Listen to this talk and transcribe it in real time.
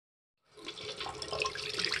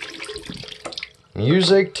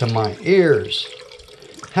music to my ears.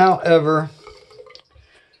 However,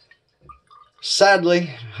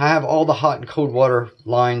 sadly, I have all the hot and cold water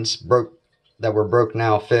lines that were broke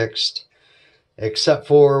now fixed. Except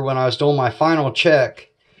for when I was doing my final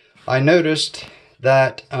check, I noticed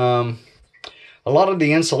that a lot of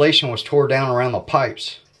the insulation was tore down around the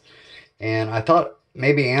pipes. And I thought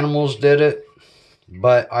maybe animals did it.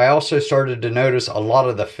 But I also started to notice a lot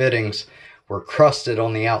of the fittings were crusted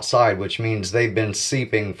on the outside, which means they've been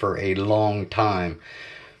seeping for a long time.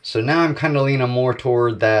 So now I'm kind of leaning more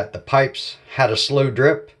toward that the pipes had a slow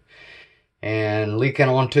drip and leaking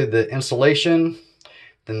onto the insulation.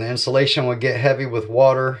 Then the insulation would get heavy with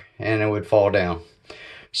water and it would fall down.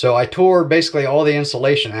 So I tore basically all the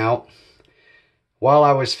insulation out while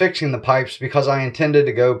I was fixing the pipes because I intended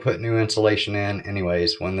to go put new insulation in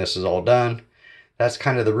anyways when this is all done. That's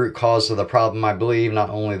kind of the root cause of the problem, I believe.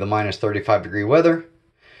 Not only the minus 35 degree weather,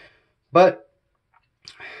 but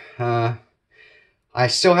I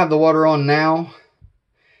still have the water on now.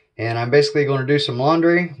 And I'm basically going to do some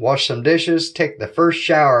laundry, wash some dishes, take the first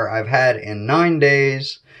shower I've had in 9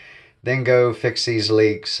 days, then go fix these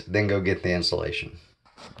leaks, then go get the insulation.